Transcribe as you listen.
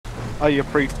Oh, you're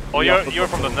pretty. Oh, you're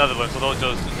from the Netherlands, so those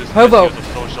just Hobo. a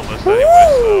socialist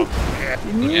anyway.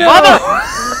 So. No. Mother!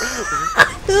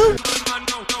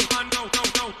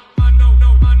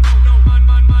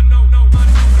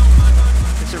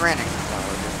 Is it raining?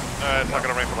 It's not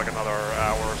gonna rain for like another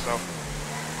hour or so.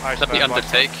 Is that the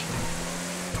undertake?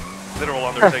 Literal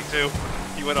undertake too.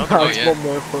 You went under. Oh, yeah. One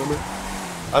more for me.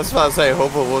 I was about to say,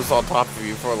 Hobo was on top of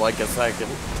you for like a second.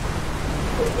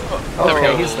 There we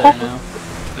go. He's there now.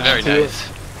 Very nice.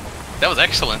 That was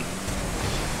excellent.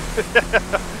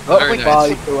 Oh, Very bye.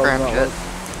 nice.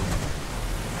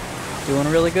 Doing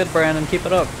really good, Brandon. Keep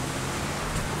it up.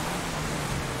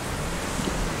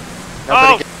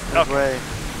 Nobody Oh! get in his way.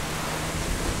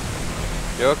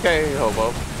 You okay,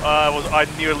 Hobo? I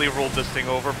nearly rolled this thing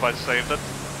over, but I saved it.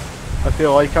 I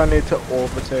feel like I need to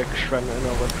overtake Sven in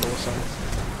electrical sense.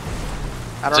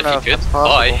 I don't know if good. that's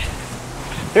possible. Bye.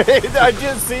 I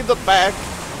just see the back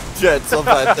jets of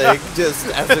that thing just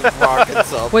as it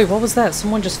rockets up. Wait, what was that?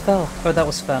 Someone just fell. Oh, that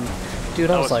was Sven. Dude,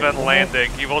 I That was was like, Sven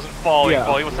landing. He wasn't falling. Yeah.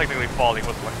 Well, he was technically falling. He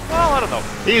was like, well, I don't know.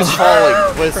 He's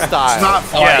falling with style. It's not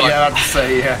falling, Yeah. yeah, I have to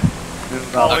say, yeah.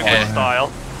 Following Okay. with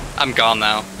style. I'm gone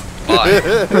now. Bye.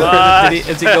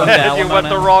 Is he going down? You went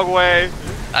the wrong way.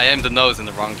 I aimed the nose in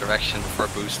the wrong direction before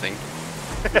boosting.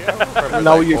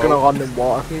 Now you're gonna land in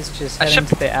water. He's just I heading should-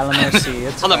 to the Alamo Sea.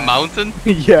 It's On a fine. mountain?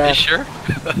 Yeah, You sure?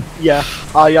 yeah.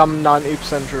 I am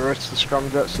 90% sure it's the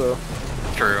scramjet, so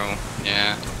True.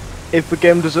 Yeah. if the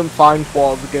game doesn't find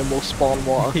water, the game will spawn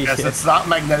water. Yes, it's not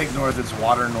magnetic north, it's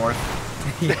water north.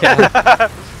 Yeah.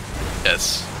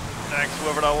 Yes. Thanks,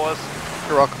 whoever that was.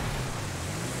 You're welcome.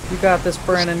 You got this,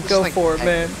 Brandon. This Go thing- for it,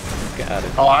 man. You got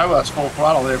it. Oh, I was full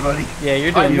throttle there, buddy. Yeah,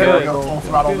 you're I doing never good. go full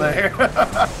throttle there.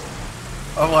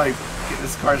 I'm like,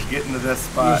 this car's getting to this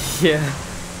spot. Yeah.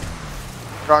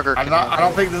 Draugur I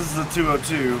don't think this is a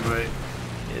 202, but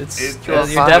It's It you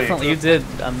was definitely you did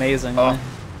amazingly. Oh.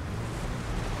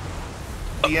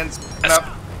 the end's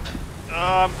up.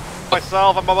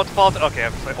 Myself, I'm about to fall. Okay,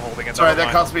 I'm holding it. Sorry, never that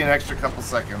mind. cost me an extra couple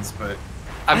seconds, but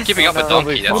I'm giving up a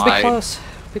donkey, that's We'll be why. close.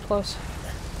 Be close.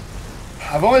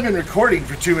 I've only been recording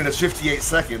for 2 minutes 58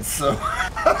 seconds, so.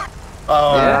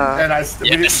 Yeah. And we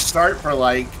didn't Yes. start for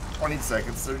like 20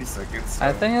 seconds, 30 seconds. So.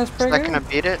 I think that's Is pretty that good. gonna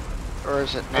beat it? Or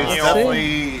is it It's not? Yeah.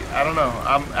 definitely, I don't know.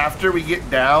 After we get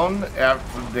down,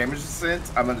 after the damage descent,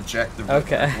 I'm gonna check the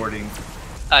Okay. recording.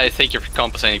 I think you're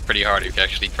compensating pretty hard if you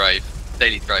actually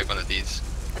daily drive one of these.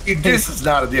 This is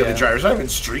not a daily Yeah. driver. It's not even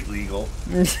street legal.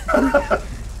 Oh,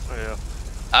 yeah.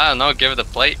 I don't know, give it a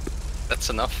plate. That's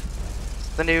enough.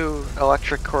 The new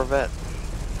electric Corvette.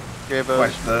 Gabos.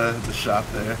 Quite the shot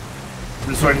there. I'm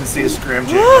just waiting to see a scramjet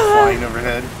flying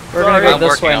overhead. We're gonna I'm go this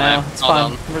working way on now. it. It's Hold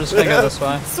fine. on. We're just gonna go this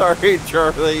way. Sorry,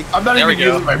 Charlie. I'm not There even we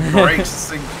go. using my brakes. This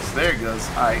thing, there it goes.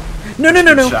 Hi. No, no,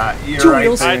 no, no. Shot. You're Two right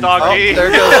wheels. there. Hi, doggy. Oh, there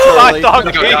goes Hi, Charlie. doggy. I'm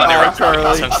gonna go down there Bye,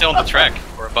 Charlie. so I'm still on the track,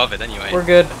 or above it anyway. We're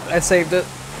good. I saved it.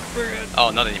 Oh,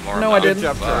 not anymore. No, I Good didn't.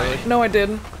 job, Charlie. No, I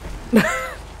didn't.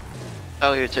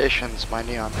 Salutations, my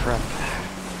neon friend.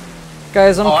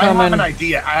 Guys, I'm Oh, I have coming. an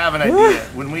idea. I have an idea.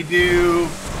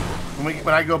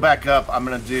 When I go back up, I'm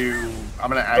gonna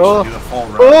actually do a full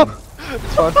run.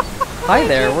 It's fine. Hi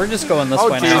there. We're just going this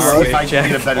Oh, way geez. now. See aren't if we, I can Jack?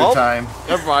 get a better Well, time.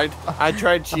 Never mind. I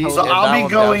tried cheating. So and now I'll be I'm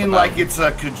going down like to it's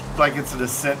a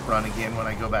descent run again when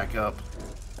I go back up.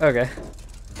 Okay.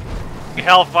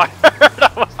 Hellfire.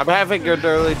 I'm having good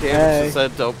early Hey. damage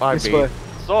descent, don't mind This me. way.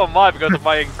 So am I because of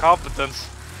my incompetence.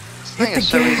 This thing is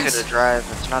so easy to drive,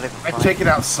 it's not even I've fun. taken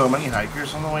out so many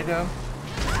hikers on the way down.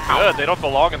 Good, they don't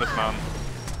belong in this mountain.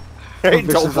 They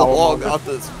This don't is all belong over. on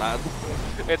this man.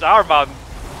 It's our mountain.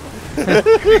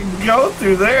 Go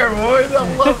through there, boys.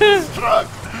 I love this truck.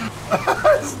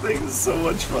 This thing is so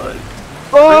much fun.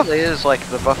 It really is like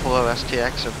the Buffalo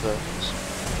STX of the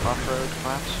off-road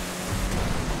class.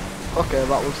 Okay,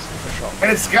 that was a shot.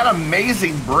 And it's got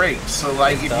amazing brakes, so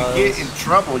like if does. you get in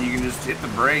trouble, you can just hit the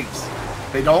brakes.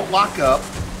 They don't lock up.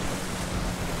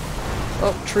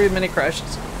 Oh, tree mini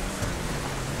crashes.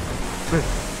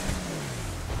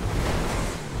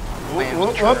 Whoop,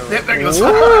 whoop, yep, there goes.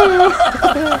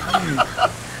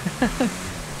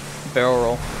 Barrel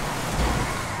roll.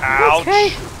 Ouch.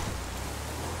 Okay.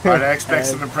 Alright, I expect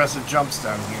some impressive jumps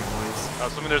down here, boys.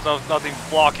 Assuming there's nothing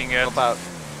blocking it. About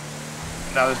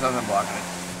No, there's nothing blocking it.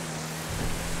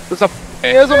 There's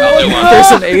a I'll do one.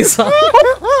 There's an ace on.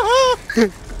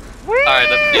 Alright,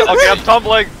 Okay, I'm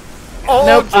tumbling. oh,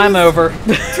 Nope, I'm over.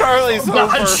 Charlie's over.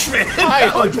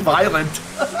 That looked violent.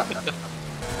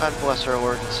 God bless our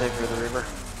Lord and Savior the Reaper.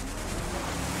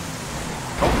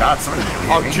 Oh god, somebody nearly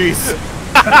Oh, hit me. jeez.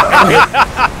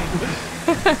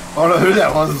 I don't know who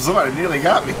that was, but somebody nearly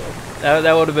got me.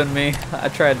 That would have been me. I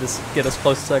tried to get as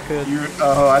close as I could.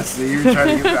 Oh, I see. You were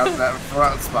trying to get out that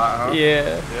front spot, huh?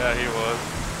 Yeah. Yeah, he was.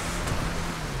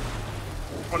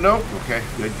 Oh, nope. Okay,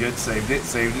 good. Saved it.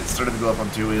 Started to go up on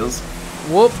 2 wheels.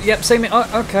 Whoop. Yep. Same. Oh,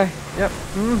 okay. Yep.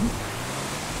 There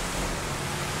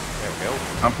we go.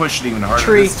 I'm pushing even harder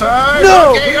Tree. this time.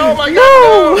 No! Okay, oh my god,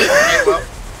 No! no! Okay, well,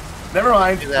 never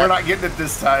mind. We're not getting it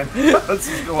this time. Let's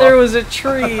just go There up. was a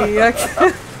tree. I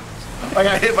can't- I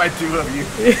got hit by 2 of you.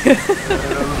 It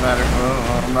doesn't matter.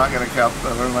 Oh, I'm not gonna count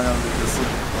that. What am I gonna do this?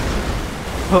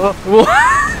 What?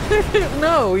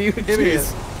 No, you idiot.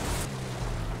 Jeez.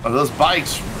 Oh, those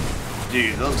bikes,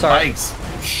 dude. Those Sorry. bikes,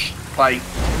 like,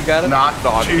 You got it? knocked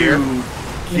Dog 2 here.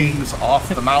 kings off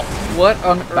the mountain What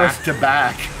on back earth? to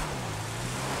back.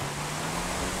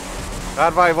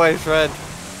 Not my way, Shred.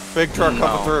 Big truck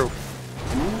coming through.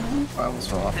 Ooh, I almost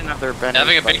fell off. Another Benny.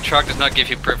 Having a big truck does not give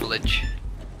you privilege.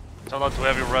 Tell out to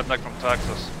every redneck from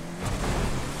Texas.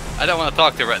 I don't want to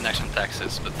talk to rednecks from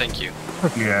Texas, but thank you.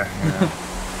 Yeah.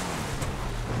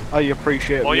 I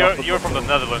appreciate. Well, the offer, you're but- from the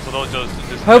Netherlands, so those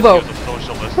just Hobo. a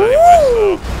socialist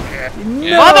anyway.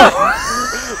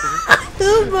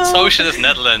 No. Socialist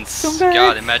Netherlands. Come back.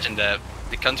 God, imagine that.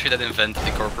 The country that invented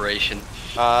the corporation.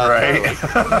 Right.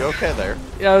 Totally. You okay there?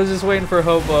 Yeah, I was just waiting for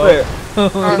Hobo. Wait,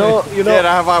 you Get know,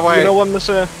 out of my way. you know what,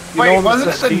 Mr. You Wait, know what,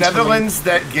 wasn't Mr. it the Steve's Netherlands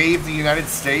that gave the United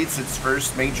States its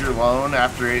first major loan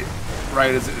after it,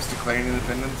 right as it was declaring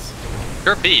independence?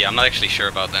 Could be, I'm not actually sure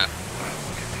about that.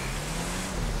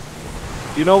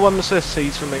 You know what, Mr.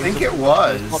 C's for me? I think it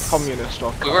was. Not communist.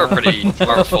 Or We were pretty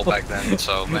powerful back then,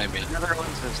 so maybe.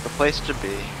 Netherlands is the place to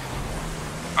be.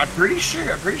 I'm pretty sure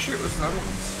it was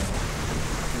Netherlands.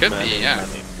 Could be, yeah.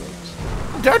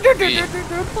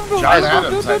 John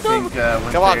Adams, I think,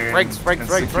 went Come on, there brakes. and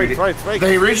secured it.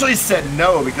 They originally said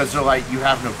no because they're like, you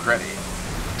have no credit.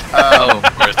 Oh,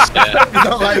 of course, yeah.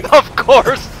 They're like, Of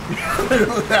course!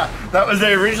 yeah, that was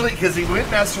they originally, because he went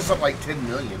and asked for something like 10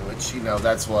 million, which, you know,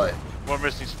 that's what. We're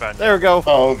missing spend. There we go.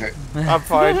 Oh, okay. I'm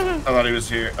fine. I thought he was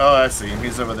here. Oh, I see him.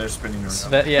 He's over there spinning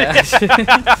around. Yeah.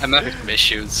 I'm having some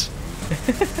issues.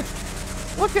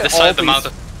 Look at This all side of the these.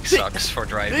 mountain sucks for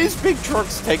driving. These big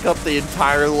trucks take up the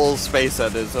entire little space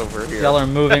that is over here. Y'all are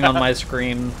moving on my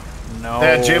screen. No.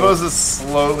 Yeah, J-Bo's is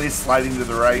slowly sliding to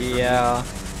the right. Yeah.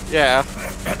 Yeah.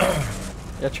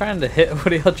 You're trying to hit.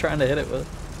 What are y'all trying to hit it with?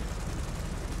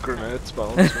 grenades, but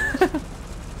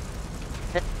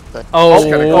Oh,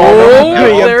 gotta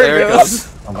go. there it goes.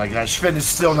 Oh my gosh, Sven is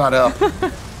still not up.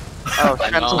 Oh, I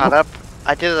Trent's know. not up.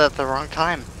 I did it at the wrong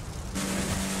time.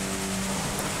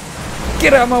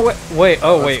 Get out of my way. Wait,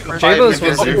 oh wait. Let's J-Bo's find was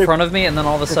the in Avenger. front of me, and then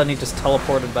all of a sudden he just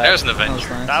teleported back. There's an That was Avenger.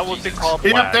 nice. That would be called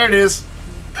Yep, black. there it is.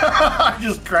 I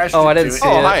just crashed Oh, I into didn't see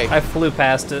it. Oh, it. hi. I flew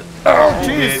past it. Oh,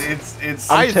 Dude, jeez. it's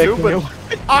I taking zoomed. you.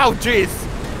 Oh, jeez.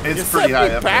 it's You pretty sent high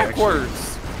me up there, actually. backwards.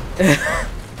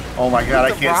 Oh my god,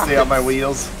 I The can't stay on my rockets.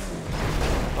 wheels.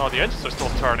 Oh, the engines are still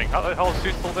turning. How the hell is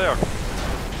she still there?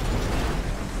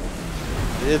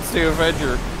 It's the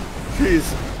Avenger.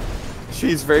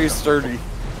 She's very sturdy.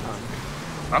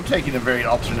 I'm taking a very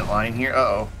alternate line here.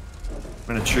 Uh-oh.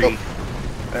 I'm in a tree.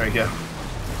 There we go.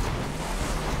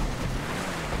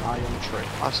 I am tree.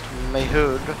 Lost my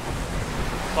hood.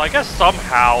 So I guess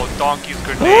somehow Donkey's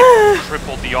grenade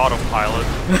tripled the autopilot.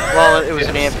 Well, it was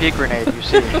an EMP grenade, you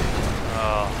see.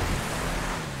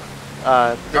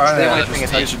 It's the Alright, only I'm thing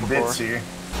just it's used touching before. bits here.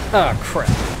 Oh crap.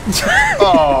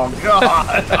 Oh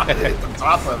god! I hit the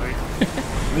top of it.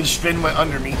 This spin went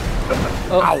under me.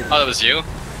 Oh, Oh, that was you?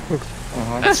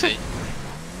 Let's see.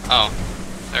 Oh,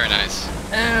 very nice.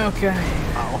 okay.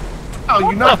 Oh,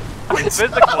 you not. How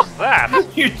physical was that?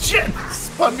 You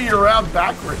just spun me around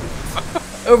backwards.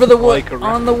 Over the wood, Like a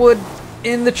on the wood,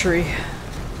 in the tree.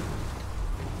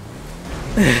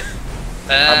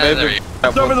 There you go.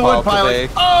 It's over the wood pilot.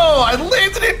 Oh, I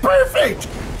landed it perfect!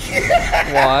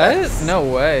 What? No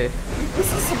way.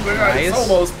 This is some Nice. It's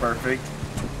almost perfect.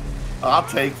 I'll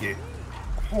take it.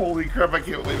 Holy crap, I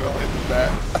can't believe I landed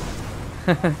that.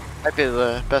 Might be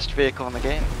the best vehicle in the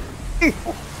game.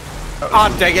 Oh,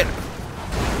 dang it.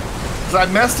 So I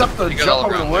messed up the You got jump all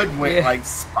over the around wood and went Yeah. like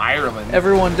spiraling.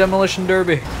 Everyone, demolition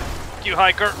derby. Thank you,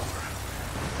 hiker.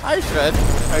 Hi, Shred.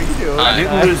 How you doing? I Hi.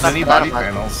 didn't lose any body Not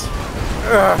bad. panels.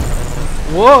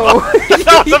 Whoa!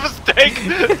 That was a mistake!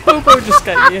 Hobo just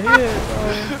got you hit. Oh.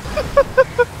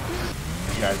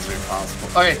 You guys are impossible.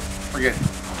 Okay, we're good.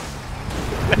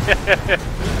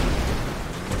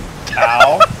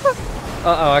 Ow.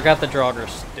 Uh-oh, I got the Draugur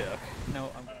stuck.